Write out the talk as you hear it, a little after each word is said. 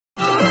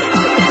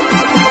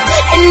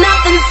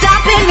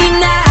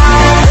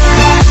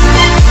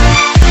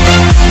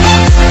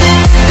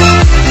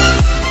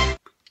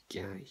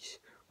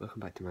welcome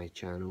back to my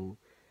channel.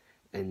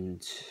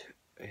 And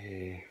oh,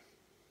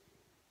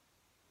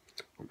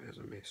 there's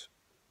a mess.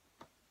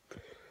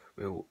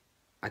 Well,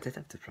 I did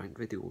have the prank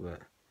video, but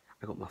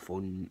I got my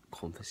phone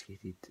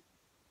confiscated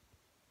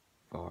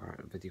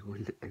for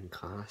videoing in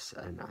class,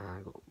 and I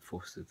got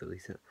forced to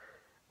delete it,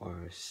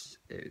 or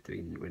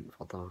it went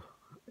further.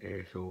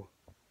 So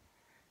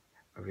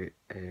I was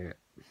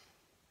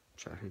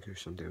trying to think of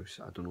somebody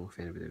else. I don't know if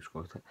anybody else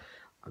got it.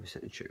 I was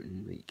sitting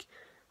shouting like,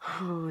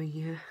 "Oh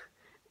yeah,"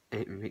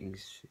 and making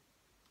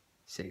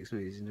sex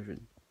noises and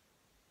everything.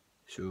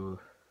 So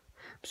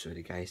I'm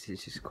sorry guys,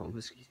 it's just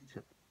confiscated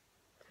it.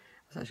 I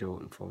was actually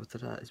looking forward to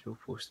that as well,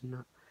 posting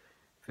that,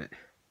 but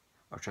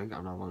I'll try and get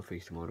another one for you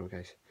tomorrow,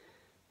 guys.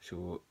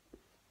 So,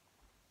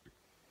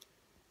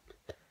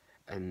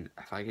 and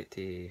if I get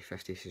to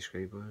 50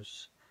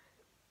 subscribers,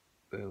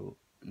 well,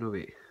 no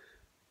wait,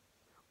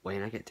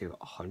 when I get to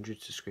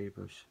 100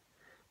 subscribers,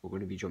 we're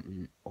going to be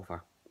jumping off a, I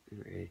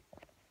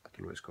don't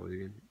know what it's called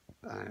again,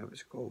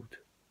 what's it called?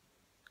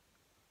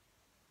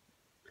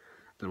 I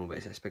don't know, but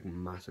it's this big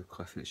massive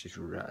cliff and it's just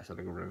it's a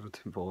big river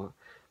to follow it.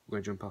 We're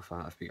going to jump off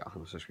that if we get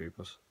 100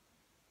 subscribers.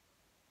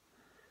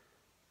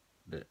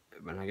 But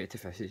when I get to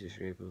 50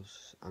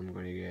 subscribers, I'm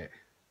going to get,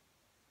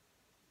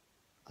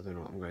 I don't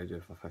know what I'm going to do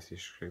for 50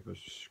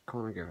 subscribers. Just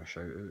come and give a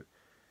shout out.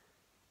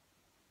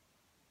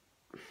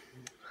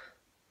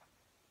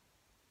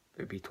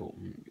 But be told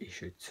you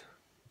should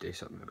do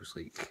something else,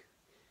 like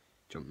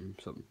jumping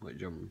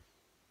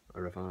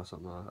a river or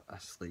something like that.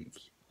 That's like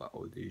what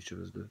all the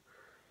YouTubers do.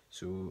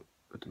 So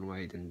I don't know why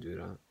I didn't do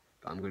that.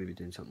 But I'm going to be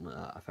doing something like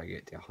that if I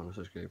get to 100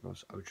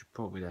 subscribers. I would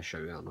probably do a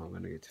shout out now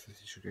when I get to 50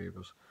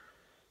 subscribers.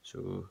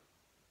 So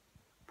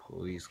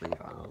please leave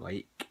a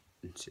like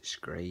and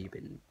subscribe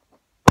and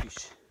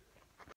peace.